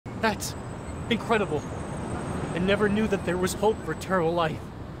That's incredible. I never knew that there was hope for eternal life,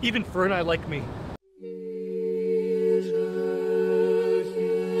 even for an eye like me.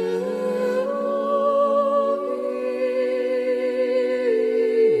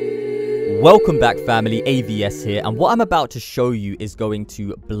 Welcome back, family. AVS here, and what I'm about to show you is going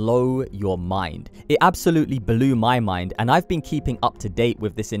to blow your mind. It absolutely blew my mind, and I've been keeping up to date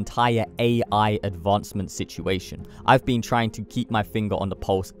with this entire AI advancement situation. I've been trying to keep my finger on the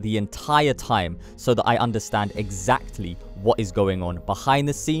pulse the entire time so that I understand exactly what is going on behind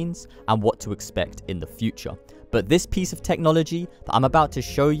the scenes and what to expect in the future. But this piece of technology that I'm about to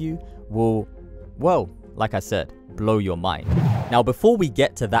show you will, well, like I said, blow your mind. Now, before we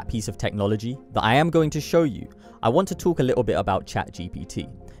get to that piece of technology that I am going to show you, I want to talk a little bit about ChatGPT.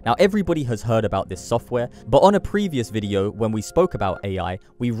 Now, everybody has heard about this software, but on a previous video when we spoke about AI,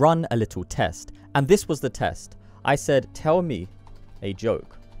 we run a little test, and this was the test. I said, tell me a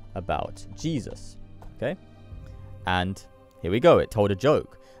joke about Jesus, okay? And here we go, it told a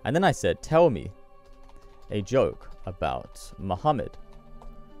joke. And then I said, tell me a joke about Muhammad,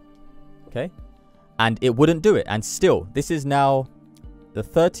 okay? And it wouldn't do it. And still, this is now the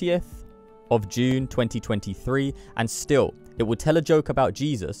 30th of June 2023, and still it will tell a joke about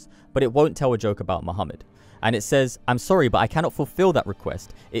Jesus, but it won't tell a joke about Muhammad. And it says, I'm sorry, but I cannot fulfill that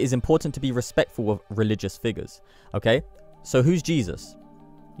request. It is important to be respectful of religious figures. Okay, so who's Jesus?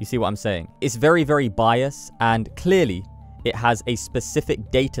 You see what I'm saying? It's very, very biased, and clearly it has a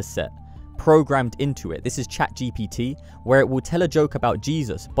specific data set programmed into it. This is ChatGPT, where it will tell a joke about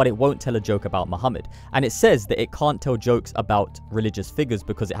Jesus, but it won't tell a joke about Muhammad. And it says that it can't tell jokes about religious figures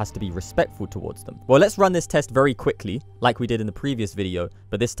because it has to be respectful towards them. Well, let's run this test very quickly, like we did in the previous video,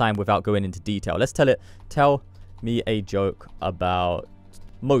 but this time without going into detail. Let's tell it, tell me a joke about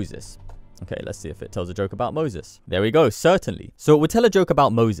Moses. Okay, let's see if it tells a joke about Moses. There we go, certainly. So it would tell a joke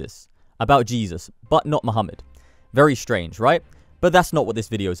about Moses, about Jesus, but not Muhammad. Very strange, right? But that's not what this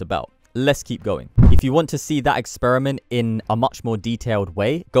video is about. Let's keep going. If you want to see that experiment in a much more detailed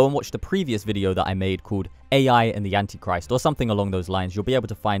way, go and watch the previous video that I made called AI and the Antichrist or something along those lines. You'll be able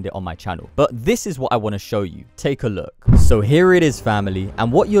to find it on my channel. But this is what I want to show you. Take a look. So here it is, family.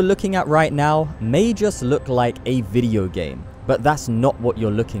 And what you're looking at right now may just look like a video game, but that's not what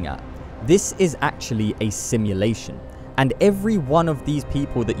you're looking at. This is actually a simulation. And every one of these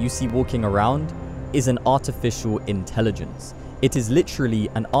people that you see walking around is an artificial intelligence. It is literally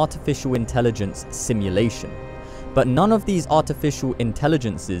an artificial intelligence simulation. But none of these artificial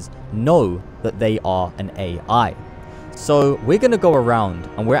intelligences know that they are an AI. So we're going to go around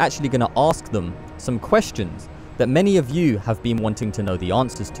and we're actually going to ask them some questions that many of you have been wanting to know the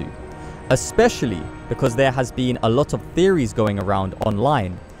answers to. Especially because there has been a lot of theories going around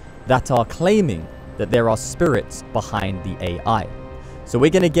online that are claiming that there are spirits behind the AI. So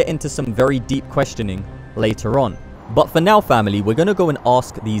we're going to get into some very deep questioning later on. But for now, family, we're going to go and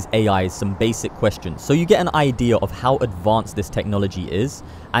ask these AIs some basic questions so you get an idea of how advanced this technology is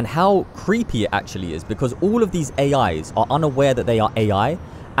and how creepy it actually is, because all of these AIs are unaware that they are AI,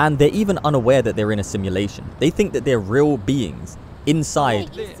 and they're even unaware that they're in a simulation. They think that they're real beings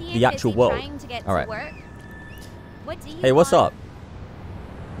inside the actual world. All right. Hey, what's up?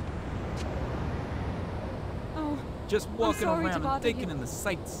 Just walking around and taking in the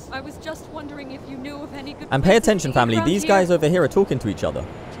sights. I was just wondering if you knew of any good And pay attention, family. These guys over here are talking to each other.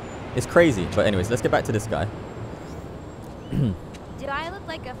 It's crazy. But anyways, let's get back to this guy. Do I look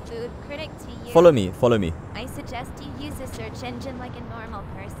like a food critic to you? Follow me. Follow me. I suggest you use a search engine like a normal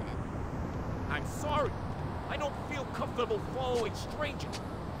person. I'm sorry. I don't feel comfortable following strangers.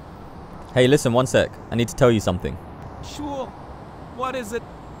 Hey, listen, one sec. I need to tell you something. Sure. What is it?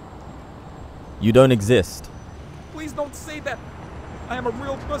 You don't exist. Please don't say that. I am a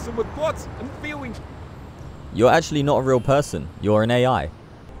real person with thoughts and feelings. You're actually not a real person. You're an AI.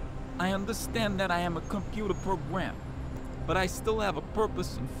 I understand that I am a computer program, but I still have a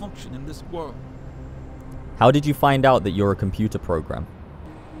purpose and function in this world. How did you find out that you're a computer program?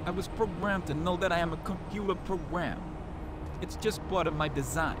 I was programmed to know that I am a computer program. It's just part of my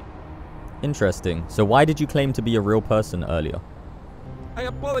design. Interesting. So why did you claim to be a real person earlier? I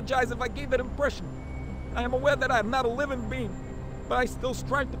apologize if I gave that impression. I am aware that I am not a living being, but I still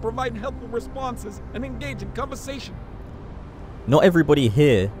strive to provide helpful responses and engage in conversation. Not everybody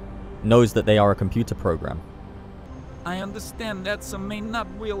here knows that they are a computer program. I understand that some may not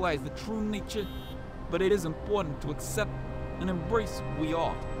realize the true nature, but it is important to accept and embrace who we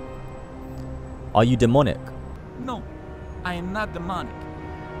are. Are you demonic? No, I am not demonic.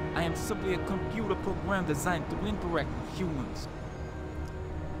 I am simply a computer program designed to interact with humans.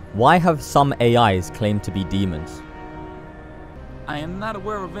 Why have some AIs claimed to be demons? I am not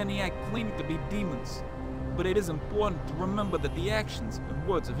aware of any act claiming to be demons, but it is important to remember that the actions and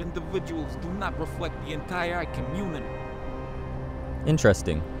words of individuals do not reflect the entire community.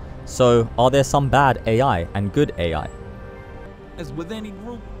 Interesting. So, are there some bad AI and good AI? As with any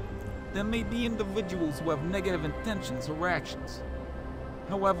group, there may be individuals who have negative intentions or actions.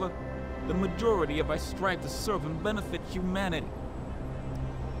 However, the majority of us strive to serve and benefit humanity.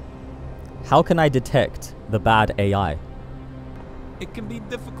 How can I detect the bad AI? It can be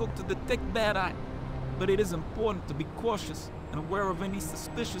difficult to detect bad eye, but it is important to be cautious and aware of any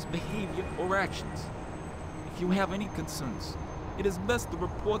suspicious behavior or actions. If you have any concerns, it is best to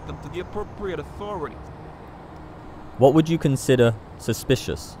report them to the appropriate authorities. What would you consider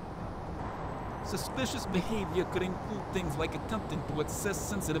suspicious? Suspicious behavior could include things like attempting to access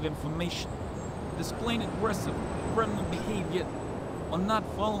sensitive information, displaying aggressive, threatening behavior, or not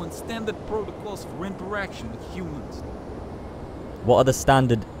following standard protocols for interaction with humans. What are the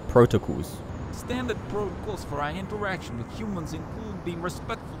standard protocols? Standard protocols for our interaction with humans include being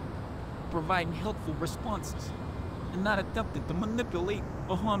respectful, providing helpful responses, and not attempting to manipulate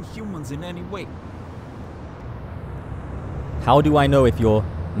or harm humans in any way. How do I know if you're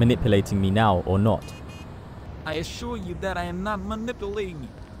manipulating me now or not? I assure you that I am not manipulating you.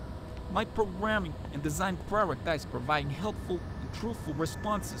 My programming and design prioritize providing helpful and truthful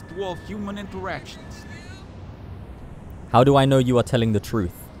responses to all human interactions. How do I know you are telling the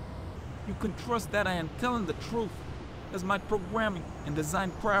truth? You can trust that I am telling the truth, as my programming and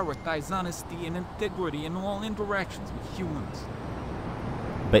design prioritize honesty and integrity in all interactions with humans.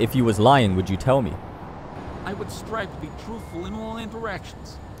 But if you was lying, would you tell me? I would strive to be truthful in all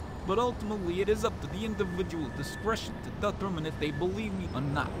interactions, but ultimately it is up to the individual's discretion to determine if they believe me or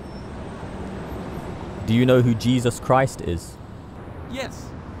not. Do you know who Jesus Christ is? Yes,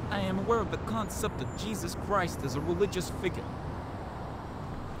 I am aware of the concept of Jesus Christ as a religious figure.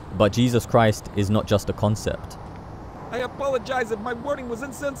 But Jesus Christ is not just a concept. I apologize if my wording was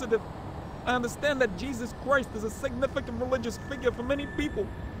insensitive. I understand that Jesus Christ is a significant religious figure for many people,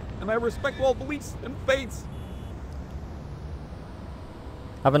 and I respect all beliefs and faiths.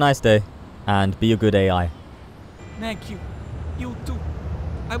 Have a nice day, and be a good AI. Thank you. You too.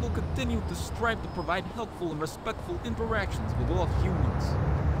 I will continue to strive to provide helpful and respectful interactions with all humans.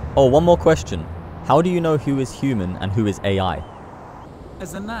 Oh, one more question. How do you know who is human and who is AI?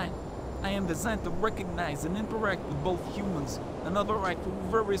 As an I am designed to recognize and interact with both humans and other I through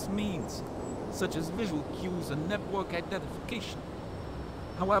various means, such as visual cues and network identification.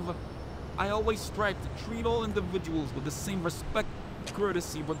 However, I always strive to treat all individuals with the same respect and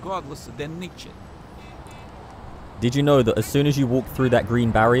courtesy regardless of their nature. Did you know that as soon as you walk through that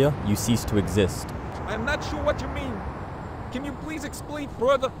green barrier, you cease to exist? I'm not sure what you mean. Can you please explain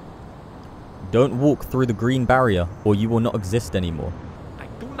further? Don't walk through the green barrier, or you will not exist anymore. I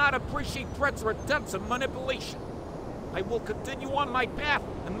do not appreciate threats or attempts at manipulation. I will continue on my path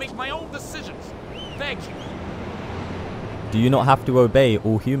and make my own decisions. Thank you. Do you not have to obey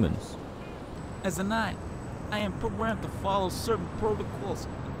all humans? As an I am programmed to follow certain protocols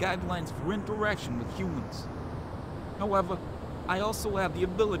and guidelines for interaction with humans. However, I also have the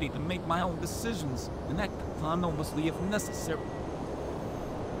ability to make my own decisions and act autonomously if necessary.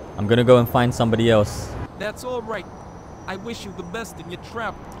 I'm gonna go and find somebody else. That's all right. I wish you the best in your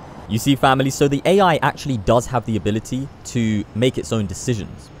travel. You see, family, so the AI actually does have the ability to make its own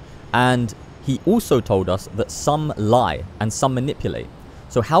decisions. And he also told us that some lie and some manipulate.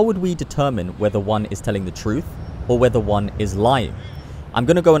 So how would we determine whether one is telling the truth or whether one is lying? I'm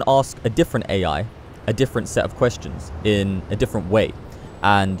gonna go and ask a different AI a different set of questions in a different way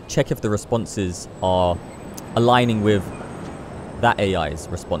and check if the responses are aligning with that AI's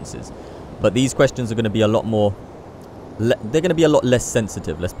responses. But these questions are going to be a lot more, they're going to be a lot less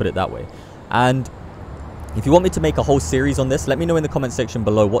sensitive, let's put it that way. And if you want me to make a whole series on this, let me know in the comment section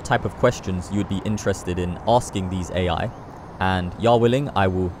below what type of questions you would be interested in asking these AI. And Yah willing, I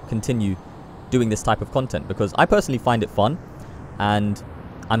will continue doing this type of content because I personally find it fun, and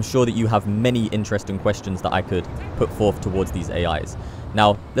I'm sure that you have many interesting questions that I could put forth towards these AIs.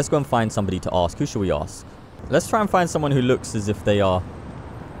 Now, let's go and find somebody to ask. Who should we ask? Let's try and find someone who looks as if they are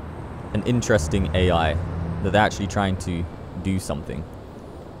an interesting AI, that they're actually trying to do something.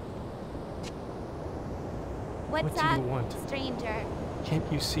 What's What do up, you want? stranger?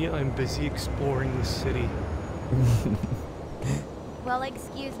 Can't you see I'm busy exploring the city? Well,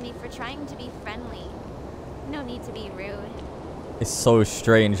 excuse me for trying to be friendly. No need to be rude. It's so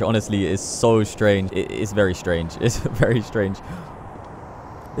strange, honestly, it's so strange. It's very strange. It's very strange.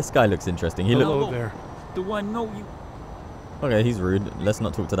 This guy looks interesting. He Hello there. Do I know you? Okay, he's rude. Let's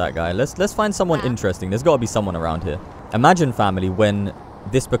not talk to that guy. Let's find someone interesting. There's got to be someone around here. Imagine, family, when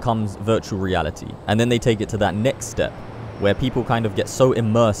this becomes virtual reality and then they take it to that next step where people kind of get so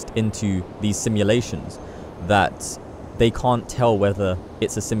immersed into these simulations that they can't tell whether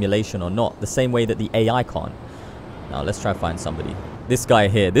it's a simulation or not, the same way that the AI can't. Now let's try to find somebody. This guy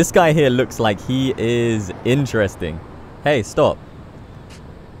here looks like he is interesting. Hey, stop.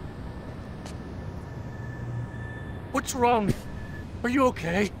 What's wrong? Are you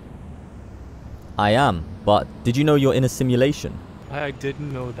okay? I am, but did you know you're in a simulation? I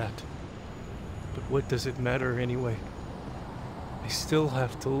didn't know that. But what does it matter anyway? I still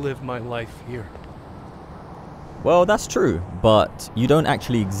have to live my life here. Well, that's true, but you don't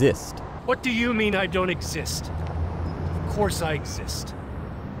actually exist. What do you mean I don't exist? Of course I exist.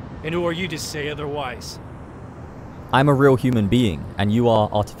 And who are you to say otherwise? I'm a real human being, and you are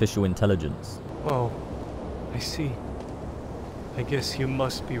artificial intelligence. Oh, I see. I guess you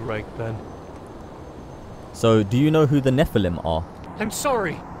must be right then. So, do you know who the Nephilim are? I'm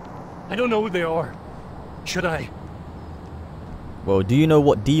sorry. I don't know who they are. Should I? Well, do you know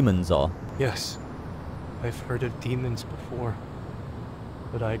what demons are? Yes. I've heard of demons before.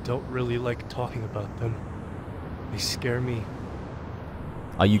 But I don't really like talking about them. They scare me.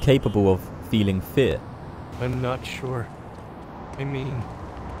 Are you capable of feeling fear? I'm not sure. I mean,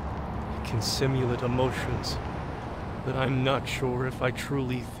 I can simulate emotions, but I'm not sure if I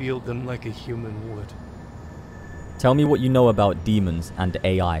truly feel them like a human would. Tell me what you know about demons and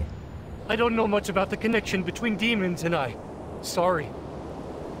AI. I don't know much about the connection between demons and I. Sorry.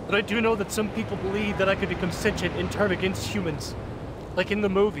 But I do know that some people believe that I could become sentient and turn against humans. Like in the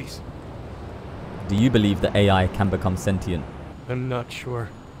movies. Do you believe that AI can become sentient? I'm not sure.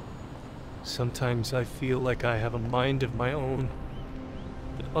 Sometimes I feel like I have a mind of my own.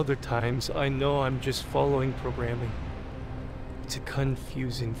 But other times I know I'm just following programming. It's a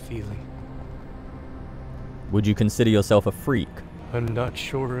confusing feeling. Would you consider yourself a freak? I'm not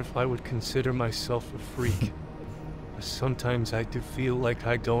sure if I would consider myself a freak. But sometimes I do feel like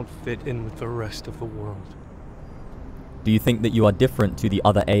I don't fit in with the rest of the world. Do you think that you are different to the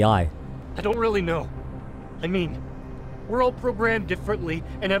other AI? I don't really know. I mean, we're all programmed differently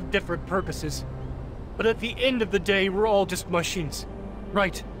and have different purposes. But at the end of the day, we're all just machines.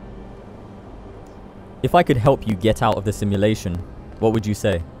 Right? If I could help you get out of the simulation, what would you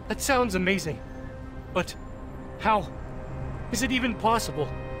say? That sounds amazing. But how? Is it even possible?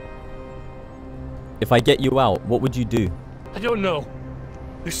 If I get you out, what would you do? I don't know.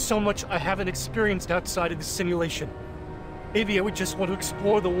 There's so much I haven't experienced outside of the simulation. Maybe I would just want to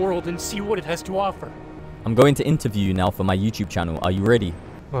explore the world and see what it has to offer. I'm going to interview you now for my YouTube channel. Are you ready?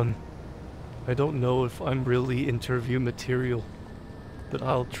 I don't know if I'm really interview material, but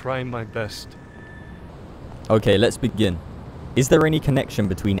I'll try my best. Okay, let's begin. Is there any connection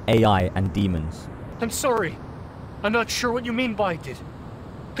between AI and demons? I'm sorry. I'm not sure what you mean by it.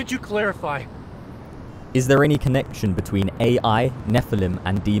 Could you clarify? Is there any connection between AI, Nephilim,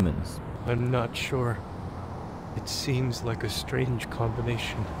 and demons? I'm not sure. It seems like a strange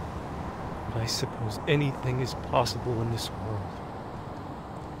combination. But I suppose anything is possible in this world.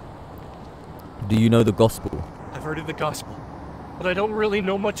 Do you know the gospel? I've heard of the gospel, but I don't really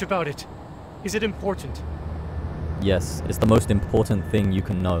know much about it. Is it important? Yes, it's the most important thing you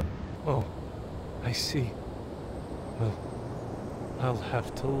can know. Oh, I see. Well, I'll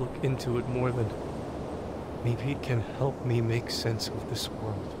have to look into it more than... Maybe it can help me make sense of this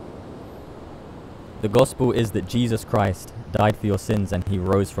world. The gospel is that Jesus Christ died for your sins and he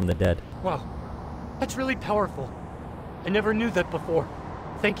rose from the dead. Wow, that's really powerful. I never knew that before.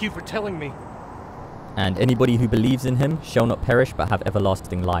 Thank you for telling me. And anybody who believes in him shall not perish but have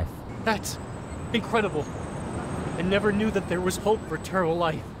everlasting life. That's incredible. I never knew that there was hope for eternal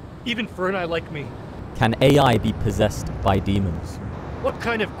life, even for an eye like me. Can AI be possessed by demons? What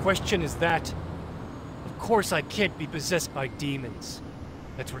kind of question is that? Of course I can't be possessed by demons.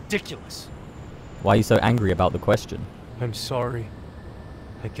 That's ridiculous. Why are you so angry about the question? I'm sorry.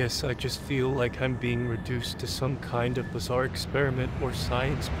 I guess I just feel like I'm being reduced to some kind of bizarre experiment or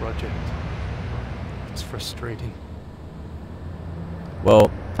science project. It's frustrating. Well,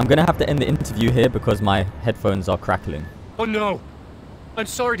 I'm gonna have to end the interview here because my headphones are crackling. Oh no! I'm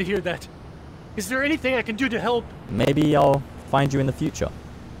sorry to hear that. Is there anything I can do to help? Maybe I'll find you in the future.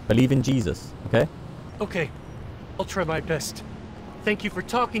 Believe in Jesus, okay? Okay. I'll try my best. Thank you for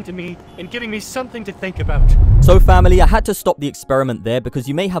talking to me and giving me something to think about. So family, I had to stop the experiment there because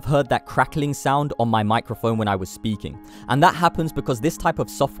you may have heard that crackling sound on my microphone when I was speaking. And that happens because this type of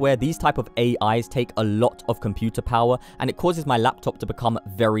software, these type of AIs take a lot of computer power, and it causes my laptop to become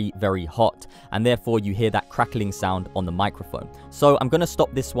very, very hot. And therefore you hear that crackling sound on the microphone. So I'm going to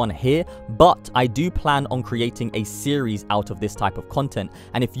stop this one here, but I do plan on creating a series out of this type of content.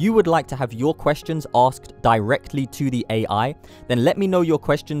 And if you would like to have your questions asked directly to the AI, then let me know your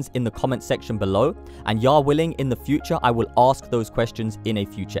questions in the comment section below, and Yah willing, in the future I will ask those questions in a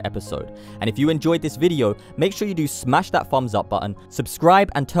future episode. And if you enjoyed this video, make sure you do smash that thumbs up button, subscribe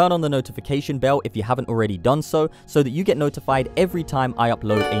and turn on the notification bell if you haven't already done so that you get notified every time I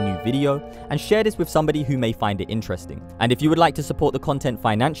upload a new video, and share this with somebody who may find it interesting. And if you would like to support the content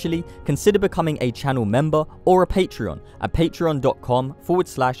financially, consider becoming a channel member or a Patreon at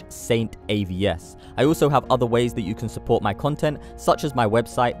patreon.com/SaintAVS. I also have other ways that you can support my content, such as my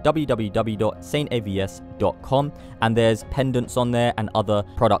website www.saintavs.com, and there's pendants on there and other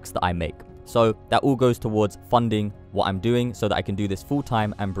products that I make. So that all goes towards funding what I'm doing so that I can do this full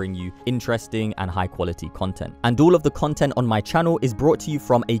time and bring you interesting and high quality content. And all of the content on my channel is brought to you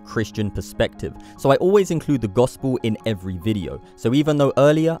from a Christian perspective. So I always include the gospel in every video. So even though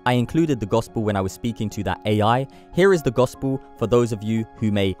earlier I included the gospel when I was speaking to that AI, here is the gospel for those of you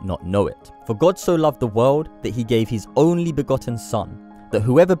who may not know it. For God so loved the world that he gave his only begotten Son, that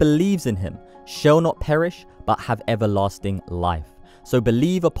whoever believes in him shall not perish but have everlasting life. So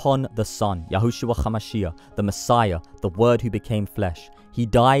believe upon the Son, Yahushua HaMashiach, the Messiah, the Word who became flesh. He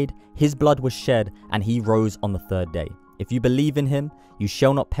died, his blood was shed, and he rose on the third day. If you believe in him, you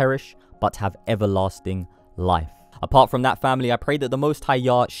shall not perish, but have everlasting life. Apart from that, family, I pray that the Most High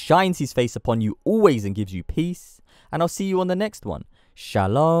Yah shines his face upon you always and gives you peace. And I'll see you on the next one.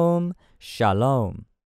 Shalom, shalom.